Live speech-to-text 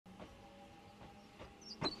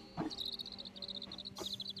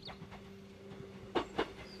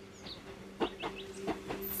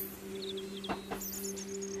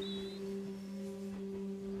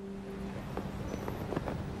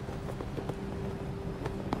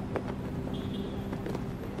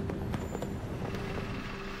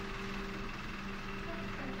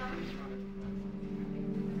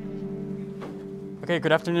Okay,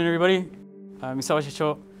 good afternoon, everybody. Misawa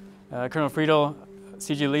Shisho, Colonel Friedel,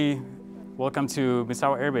 CG Lee, welcome to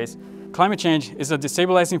Misawa Air Base. Climate change is a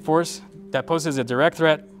destabilizing force that poses a direct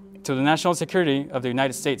threat to the national security of the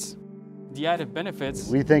United States. The added benefits...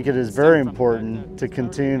 We think it is very important to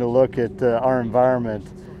continue to look at our environment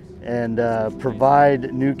and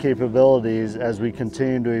provide new capabilities as we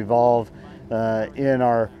continue to evolve in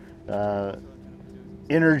our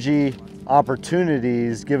energy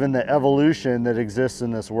opportunities given the evolution that exists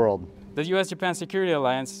in this world. The U.S.-Japan Security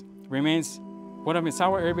Alliance remains one of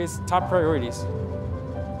Misawa Air Base's top priorities.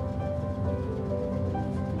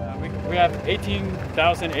 We have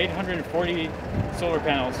 18,840 solar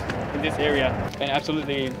panels in this area and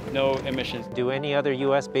absolutely no emissions. Do any other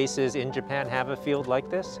U.S. bases in Japan have a field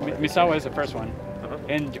like this? Misawa is the first one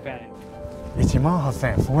in Japan.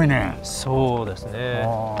 18,800、すごいね。そうですね。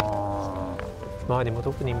まあでも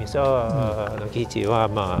特に三沢の基地は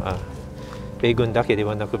米軍だけで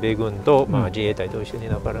はなく米軍と自衛隊と一緒に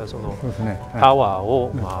だからそのパワー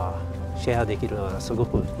をシェアできるのはすご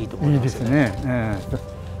くいいと思います。いいですね。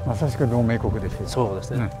まさしく同盟国です。そうで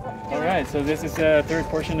すね。All right, so this is the third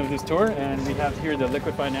portion of this tour, and we have here the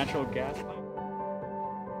liquefied natural gas.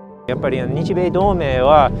 やっぱり日米同盟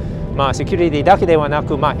はセキュリティだけではな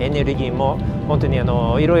くエネルギーも本当にい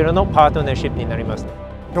ろいろのパートナーシップになります。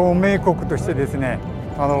同盟国としてですね、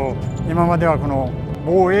今まではこの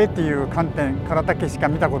防衛という観点からだけしか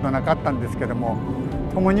見たことなかったんですけども、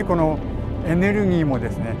共にこのエネルギーもで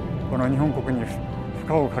すね、この日本国に負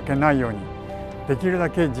荷をかけないようにできるだ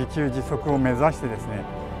け自給自足を目指してですね、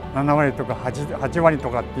7割とか 8割と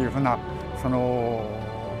かっていうふうなその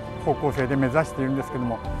方向性で目指しているんですけど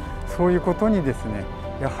も、そういうことにですね、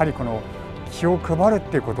やはりこの気を配るっ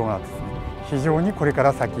ていうことがですね、非常にこれか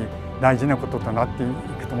ら先大事なこととなってい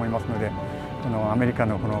くと思いますので、このアメリカ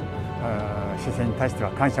のこの姿勢に対しては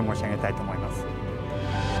感謝申し上げたいと思います。